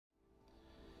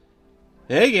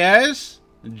Hey guys,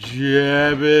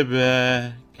 Jabby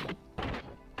back.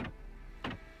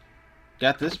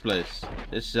 Got this place.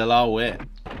 It's still all wet.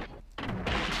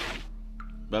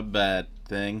 But bad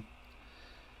thing.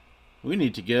 We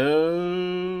need to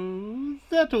go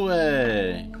that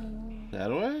way. That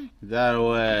way? That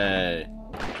way.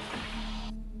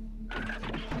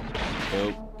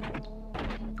 Oh.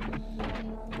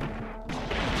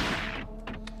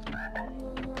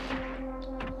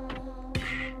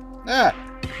 Ah!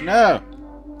 No!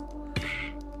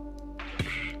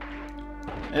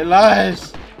 It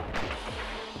lies!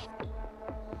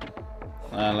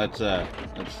 Let's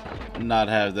not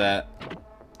have that.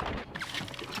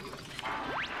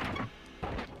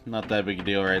 Not that big a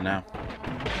deal right now.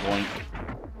 Boink.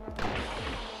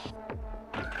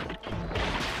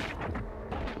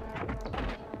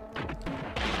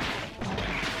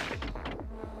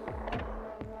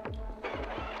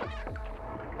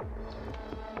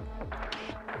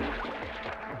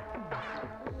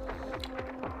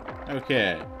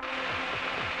 Okay.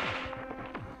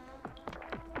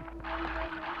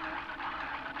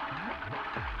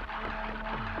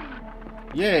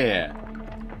 Yeah.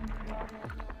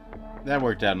 That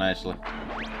worked out nicely.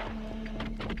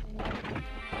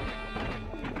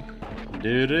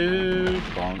 Doo-doo,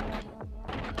 bonk.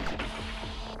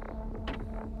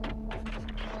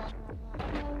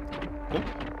 Oop.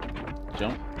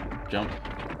 Jump, jump,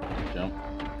 jump.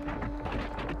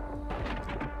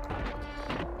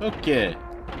 Okay.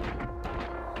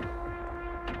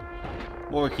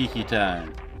 More Kiki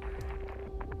time.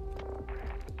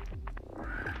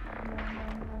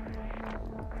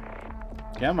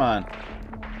 Come on.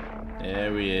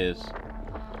 There he is.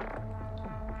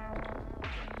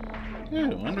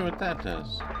 Ooh, wonder what that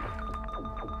does.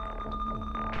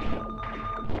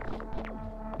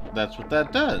 That's what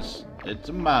that does. It's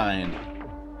a mine.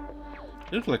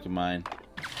 Looks like a mine.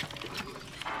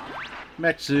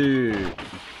 Mech suit.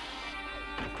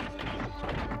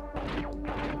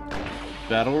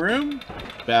 Battle room?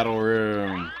 Battle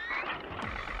room.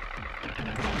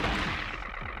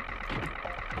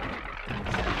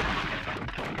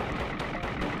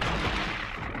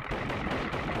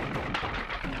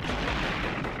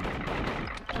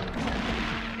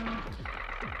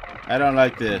 I don't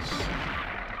like this.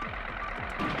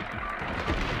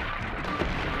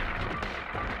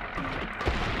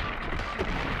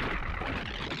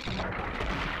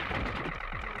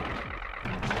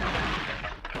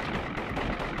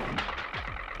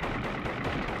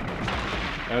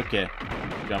 Okay,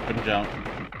 jump and jump.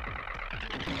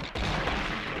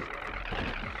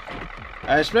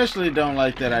 I especially don't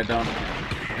like that I don't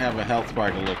have a health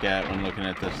bar to look at when looking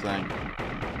at this thing.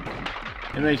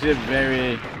 It makes it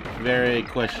very, very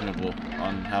questionable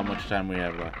on how much time we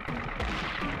have left.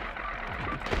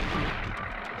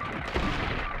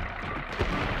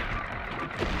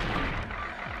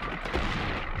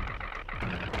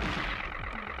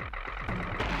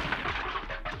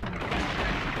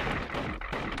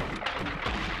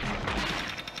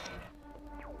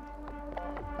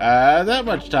 That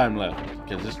much time left,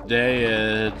 because this day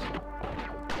is...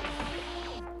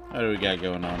 What do we got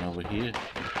going on over here?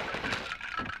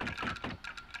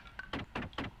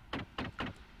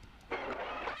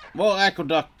 More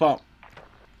aqueduct pump.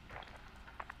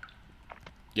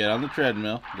 Get on the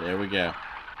treadmill. There we go.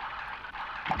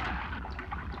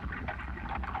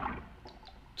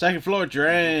 Second floor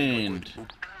drained.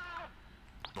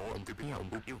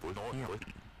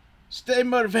 Stay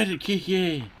motivated,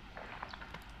 Kiki.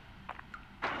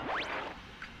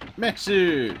 Mech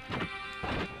suit.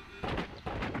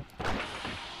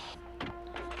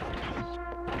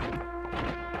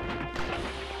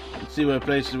 Let's see what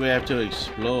places we have to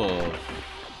explore.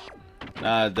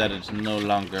 Now that it's no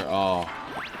longer all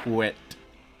wet.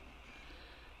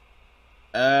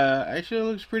 Actually it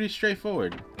looks pretty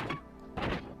straightforward.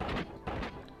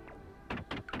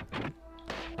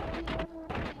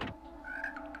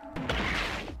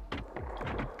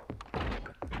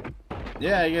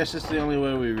 Yeah, I guess it's the only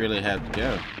way we really have to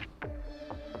go.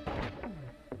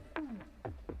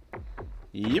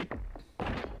 Yep.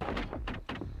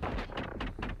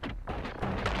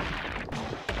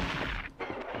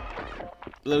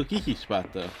 Little Kiki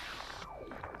spot though.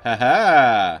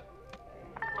 Haha!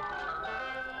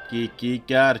 Kiki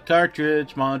got a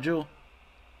cartridge module.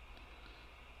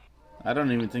 I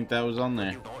don't even think that was on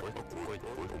there.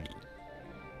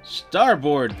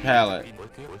 Starboard pallet.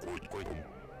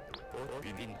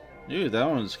 Ooh, that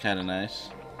one's kind of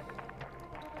nice.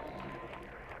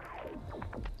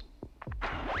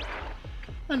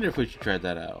 Wonder if we should try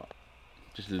that out.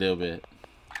 Just a little bit.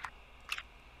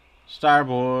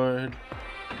 Starboard.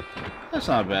 That's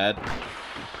not bad.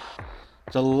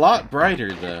 It's a lot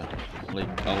brighter, though.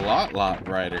 Like, a lot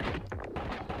brighter.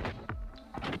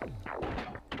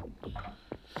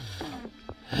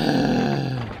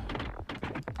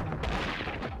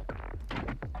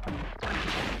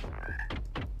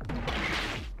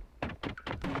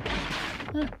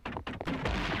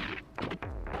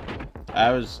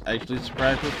 I was actually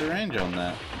surprised with the range on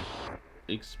that.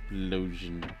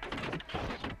 Explosion.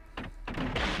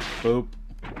 Boop.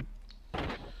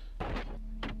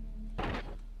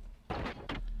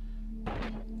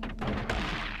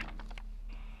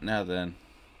 Now then.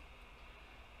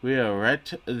 We are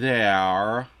right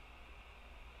there.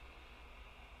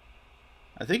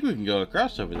 I think we can go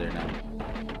across over there now.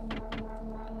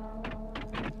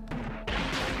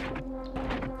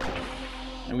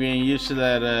 I'm getting used to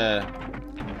that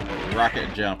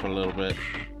rocket jump a little bit.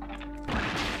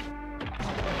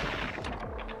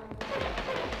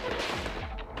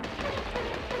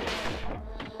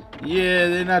 Yeah,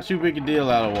 they're not too big a deal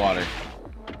out of water.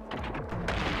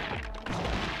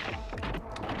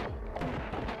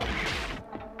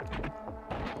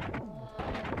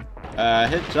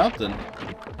 Hit something.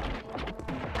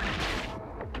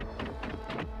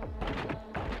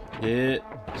 Hit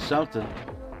something.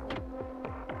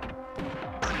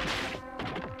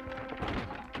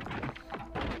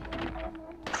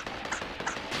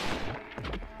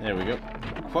 There we go.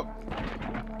 Whoop.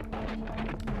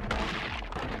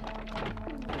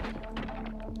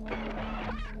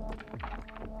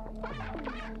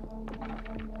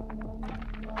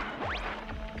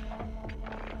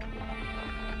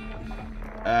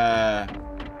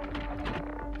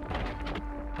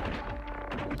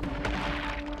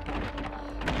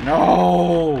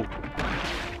 No!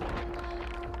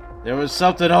 There was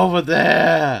something over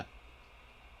there!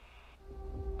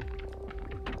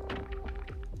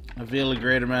 I feel a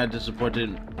great amount of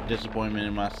disappointment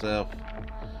in myself.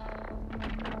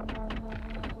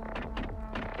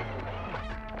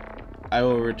 I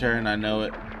will return, I know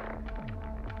it.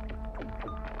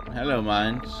 Hello,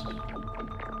 mines.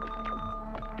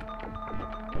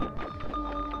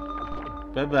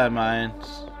 Bye-bye,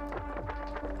 mines.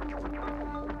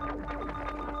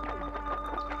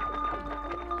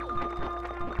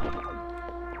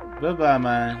 Bye-bye,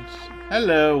 mines.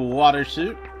 Hello, water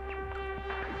suit.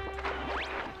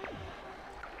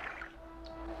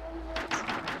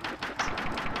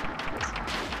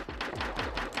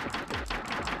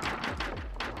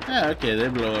 Yeah, okay, they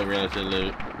blow up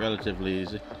relatively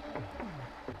easy.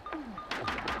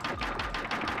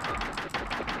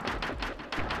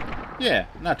 Yeah,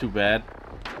 not too bad.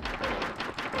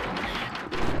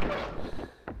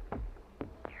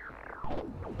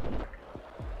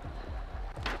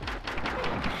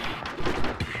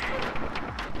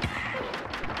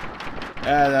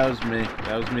 Ah, that was me.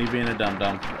 That was me being a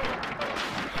dum-dum.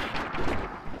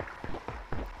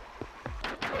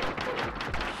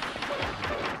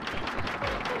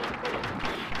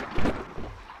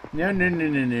 No, no, no,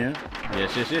 no, no.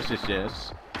 Yes, yes, yes, yes,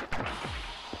 yes.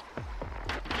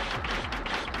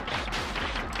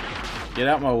 Get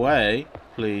out my way,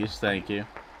 please. Thank you.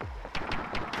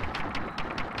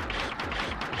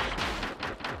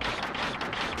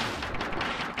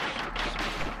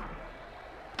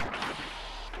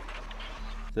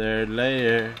 Third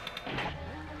layer.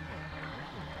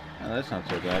 Oh, that's not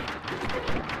so bad.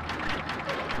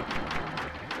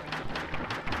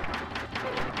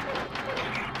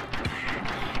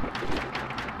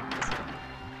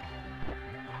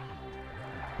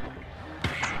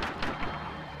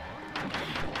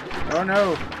 Oh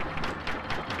no!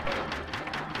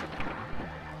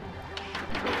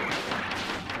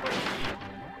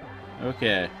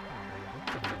 Okay.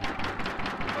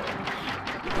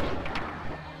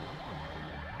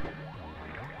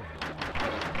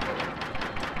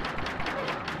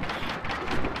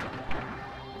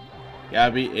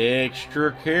 Gotta be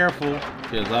extra careful,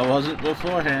 because I wasn't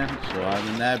beforehand, so I'm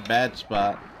in that bad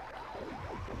spot.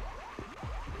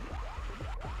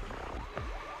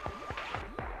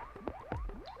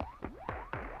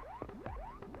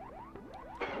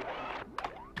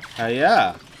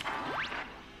 Hiya!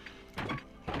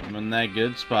 I'm in that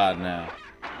good spot now.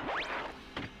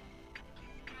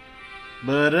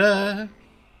 But,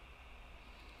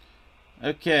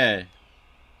 okay.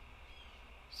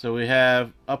 So we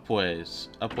have upways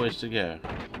to go.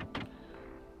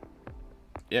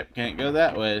 Yep, can't go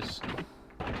that ways.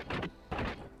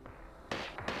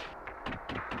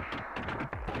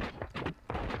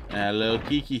 And a little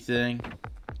Kiki thing.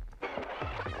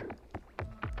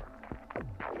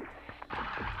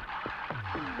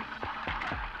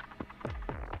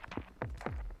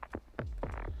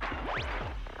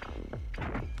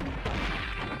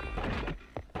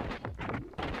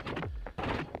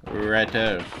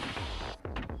 Righto.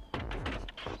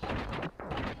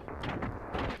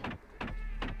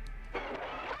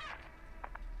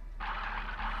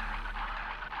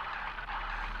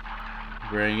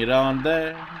 Bring it on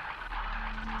there.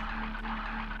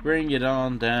 Bring it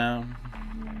on down.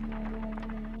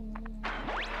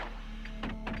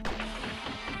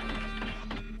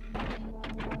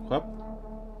 Whoop.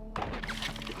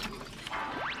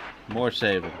 More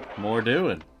saving. More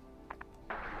doing.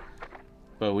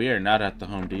 But we are not at the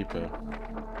Home Depot.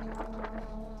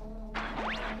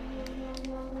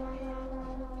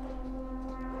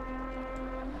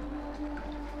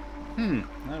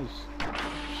 That was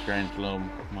a strange little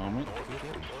moment.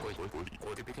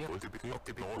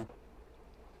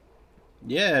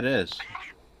 Yeah, it is.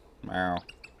 Meow.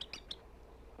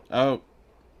 Oh.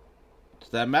 It's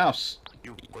that mouse.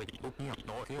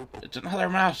 It's another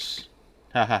mouse.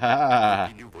 Ha ha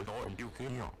ha.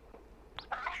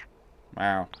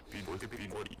 Meow.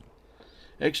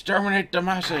 Exterminate the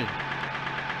mousey.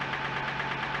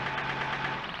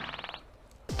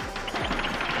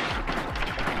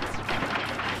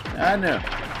 No.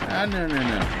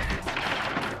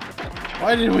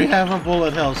 Why did we have a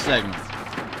bullet hell segment?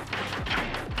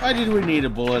 Why did we need a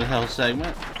bullet hell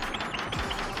segment?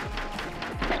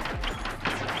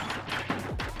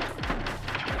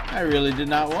 I really did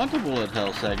not want a bullet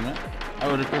hell segment. I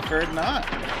would have preferred not.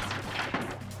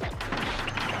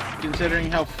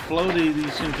 Considering how floaty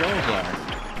these controls are.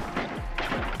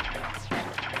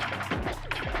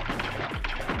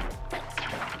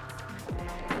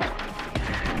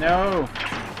 No!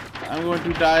 I'm going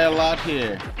to die a lot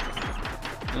here.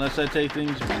 Unless I take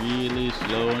things really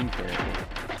slow and careful.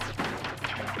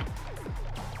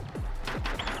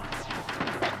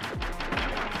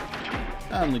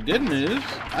 And the good news,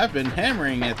 I've been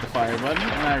hammering at the fire button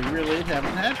and I really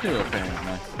haven't had to,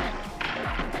 apparently.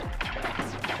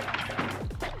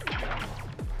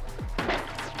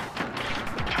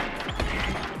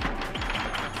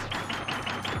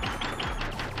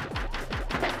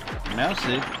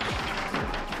 Mousy.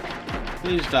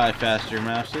 Please die faster,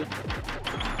 Mousy.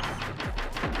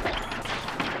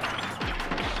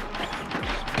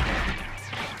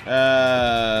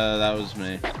 That was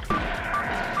me.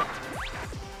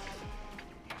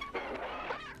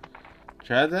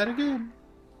 Try that again.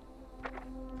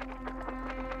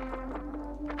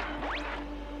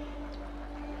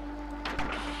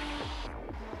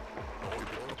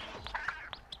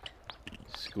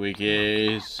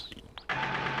 Squeakies.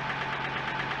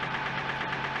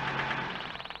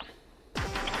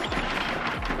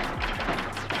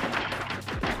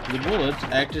 The bullets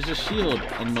act as a shield,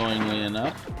 annoyingly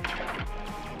enough.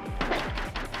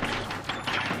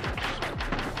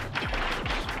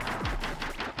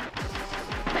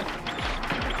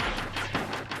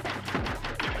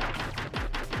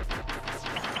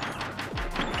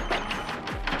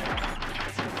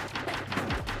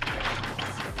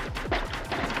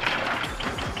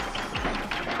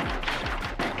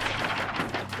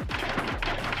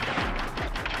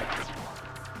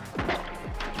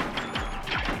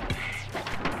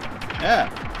 Yeah,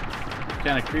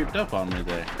 kind of creeped up on me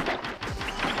there.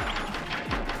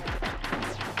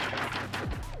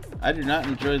 I do not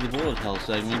enjoy the bullet hell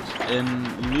segments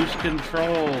in loose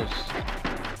controls.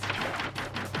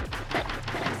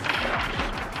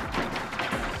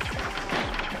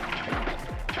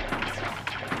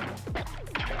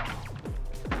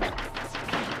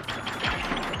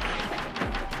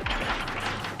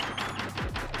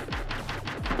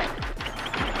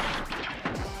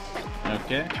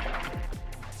 Okay.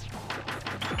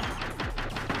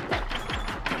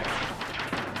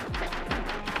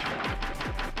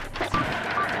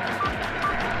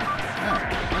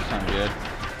 Good.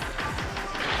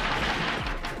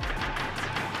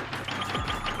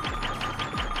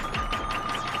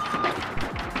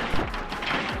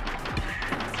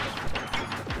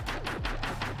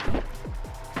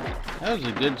 That was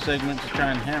a good segment to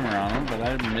try and hammer on them, but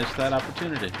I missed that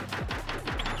opportunity.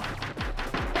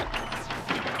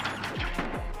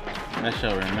 I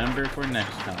shall remember for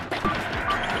next time.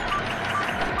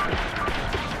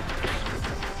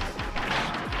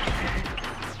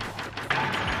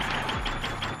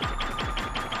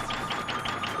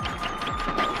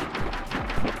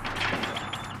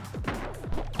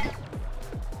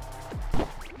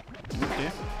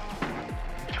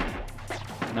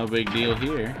 No big deal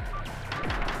here.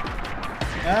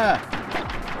 Ah!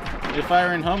 They're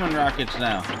firing homing rockets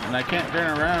now, and I can't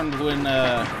turn around when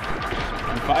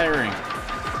I'm firing.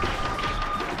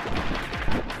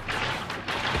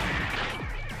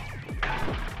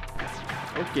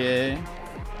 Okay.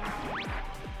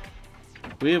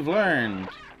 We have learned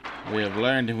We have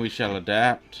learned and we shall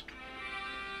adapt.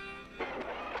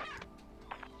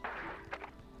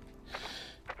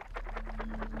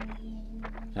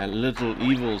 That little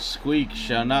evil squeak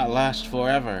shall not last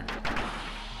forever.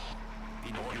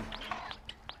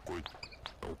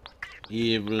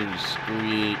 Evil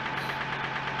squeak.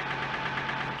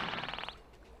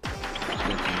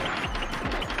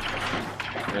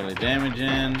 Really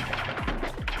damaging.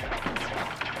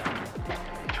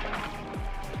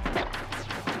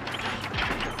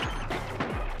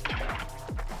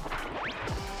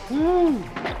 Woo!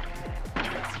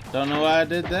 Don't know why I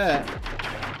did that.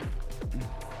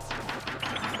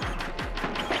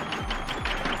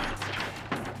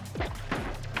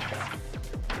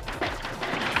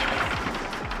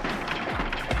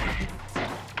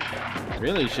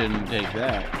 Really shouldn't take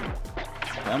that.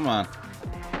 Come on.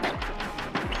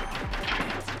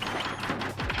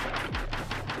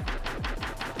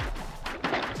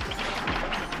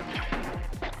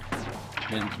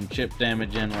 Getting some chip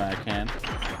damage in where I can.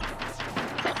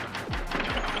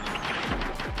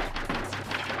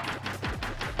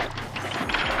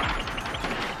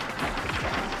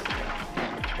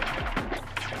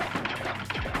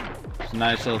 It's a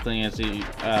nice little thing as he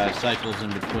cycles in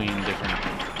between different,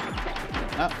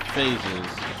 not phases,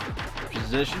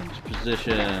 positions.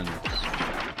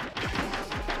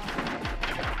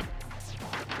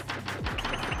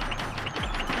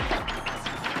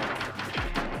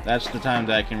 That's the time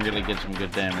that I can really get some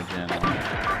good damage in on it.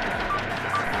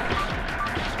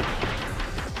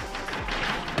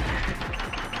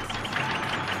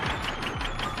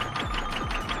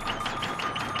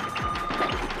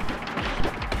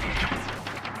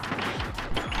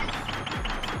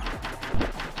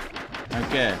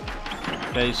 Okay,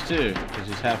 phase 2, because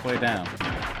he's halfway down.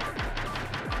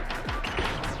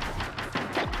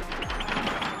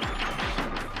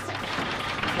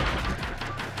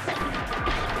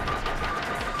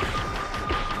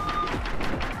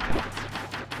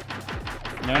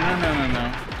 No.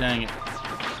 Dang it.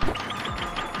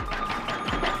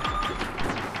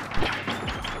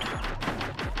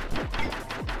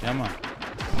 Come on.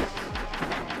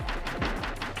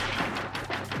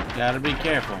 Gotta be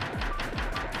careful.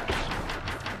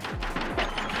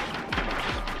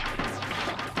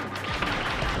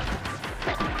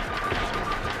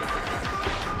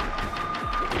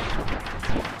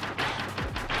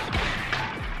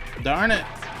 Darn it.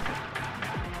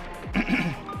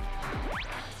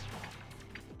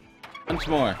 Once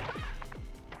more.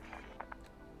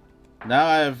 Now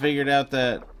I have figured out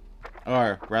that,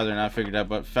 or rather not figured out,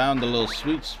 but found the little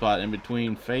sweet spot in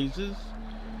between phases.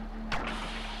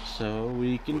 So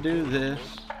we can do this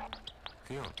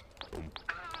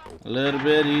a little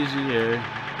bit easier.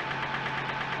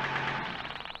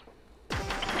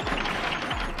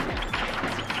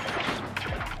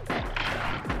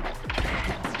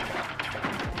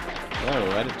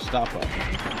 Oh, I didn't stop up.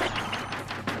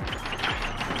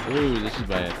 Ooh, this is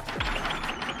bad.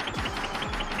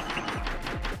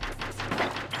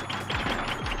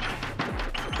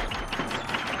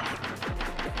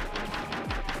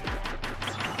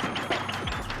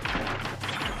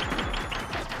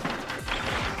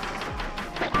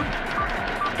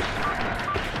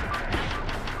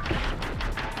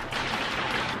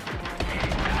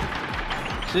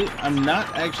 See, I'm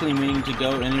not actually meaning to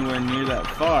go anywhere near that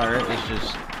far. It's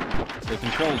just the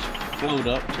controls float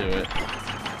up to it.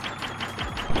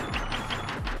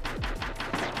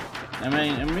 I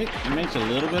mean, it makes a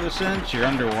little bit of sense. You're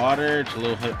underwater, it's a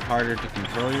little bit harder to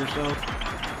control yourself.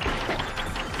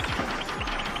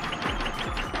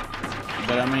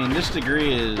 But I mean, this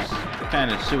degree is kind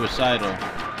of suicidal.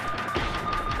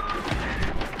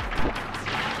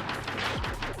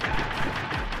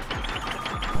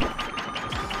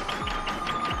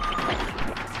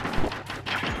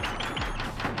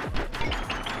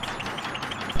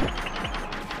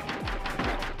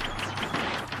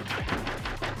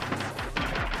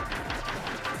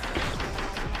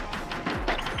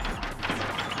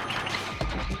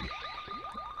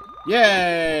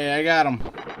 Yay! I got him.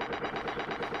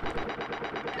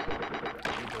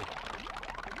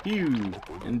 Phew,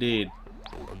 indeed.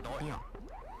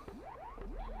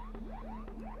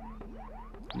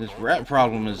 This rat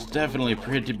problem is definitely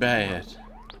pretty bad.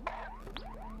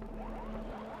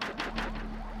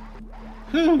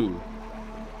 Whew.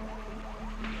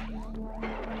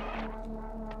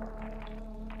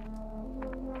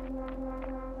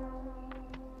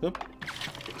 Oop.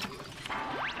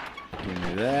 Give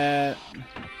me that.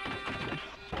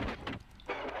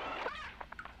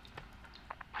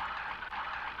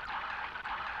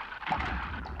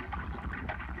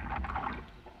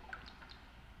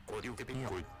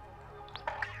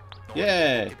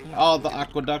 Yeah, all the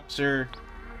aqueducts are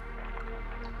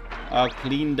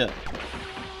cleaned up,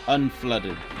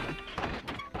 unflooded,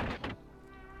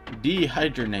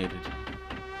 dehydrated.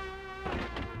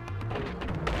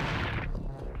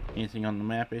 Anything on the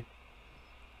mappy?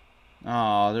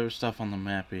 Oh, there was stuff on the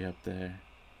mappy up there.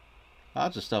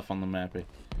 Lots of stuff on the mappy.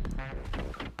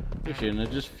 We shouldn't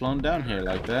have just flown down here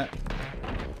like that.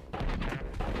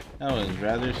 That was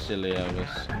rather silly of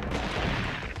us.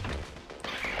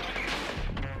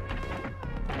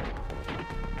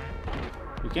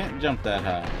 You can't jump that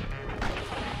high.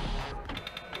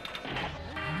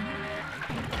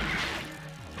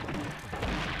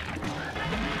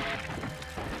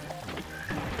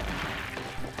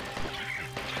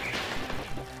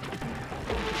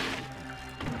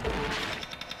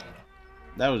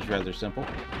 That was rather simple.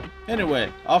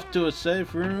 Anyway, off to a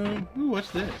safe room. Ooh,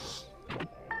 what's this?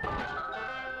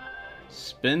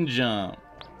 Spin jump.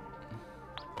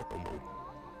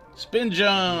 Spin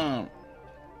jump.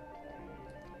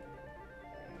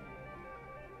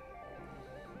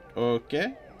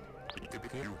 Okay.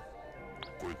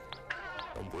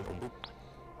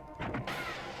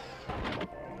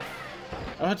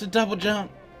 Oh, it's a double jump.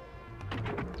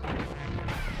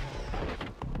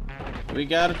 We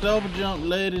got a double jump,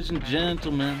 ladies and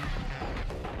gentlemen.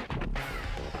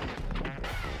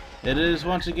 It is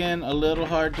once again a little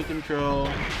hard to control,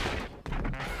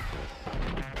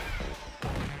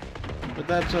 but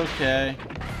that's okay.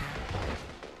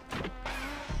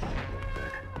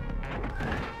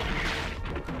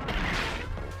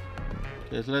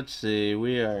 Because let's see,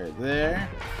 we are there.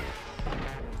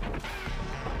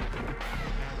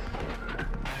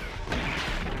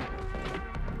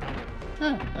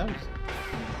 Huh, that was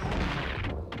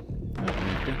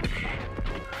nifty.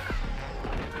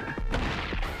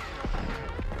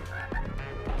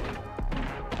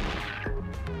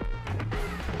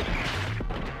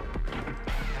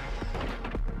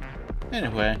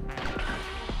 Anyway,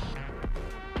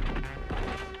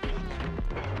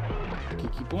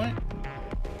 Kiki point?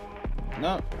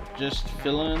 No, just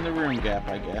filling in the room gap,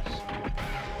 I guess.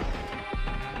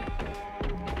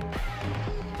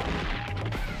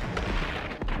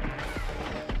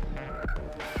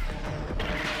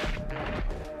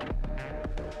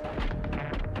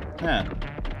 Huh.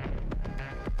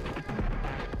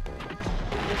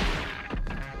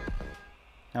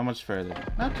 How much further?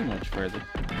 Not too much further.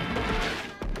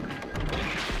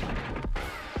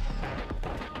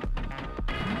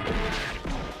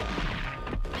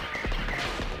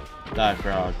 Die,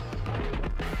 frog.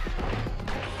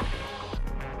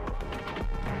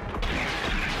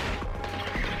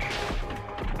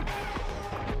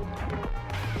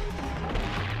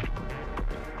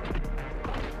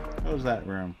 What was that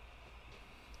room?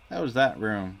 That was that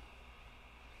room.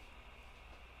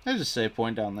 There's a save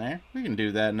point down there. We can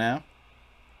do that now.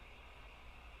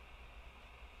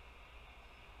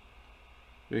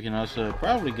 We can also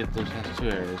probably get those last two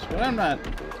areas, but I'm not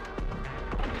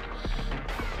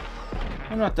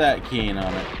that keen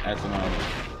on it at the moment.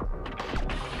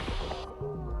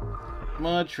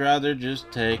 Much rather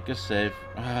just take a safe.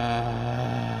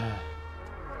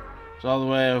 It's all the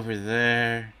way over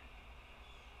there.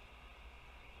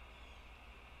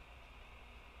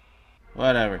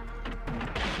 Whatever.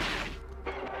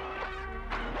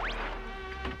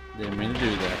 Didn't mean to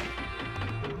do that.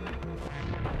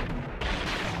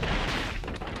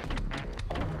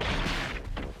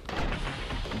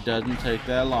 Doesn't take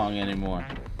that long anymore.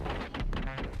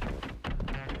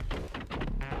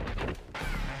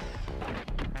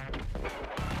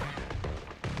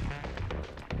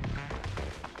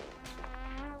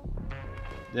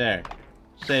 There.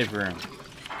 Save room.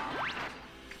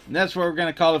 And that's what we're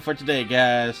gonna call it for today,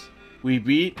 guys. We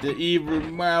beat the evil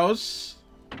mouse.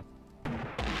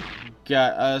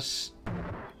 Got us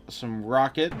some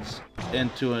rockets right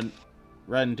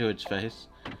into its face.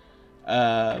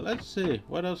 Let's see,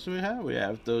 what else do we have? We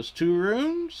have those two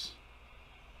rooms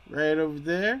right over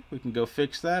there. We can go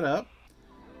fix that up.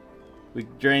 We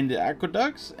drained the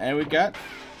aqueducts, and we got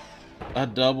a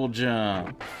double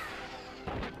jump.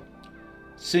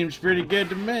 Seems pretty good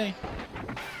to me.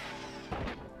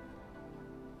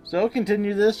 So we'll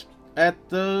continue this at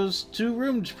those two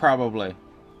rooms probably.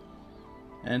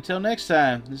 Until next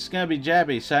time, this is gonna be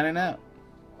Jabby signing out.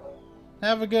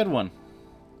 Have a good one.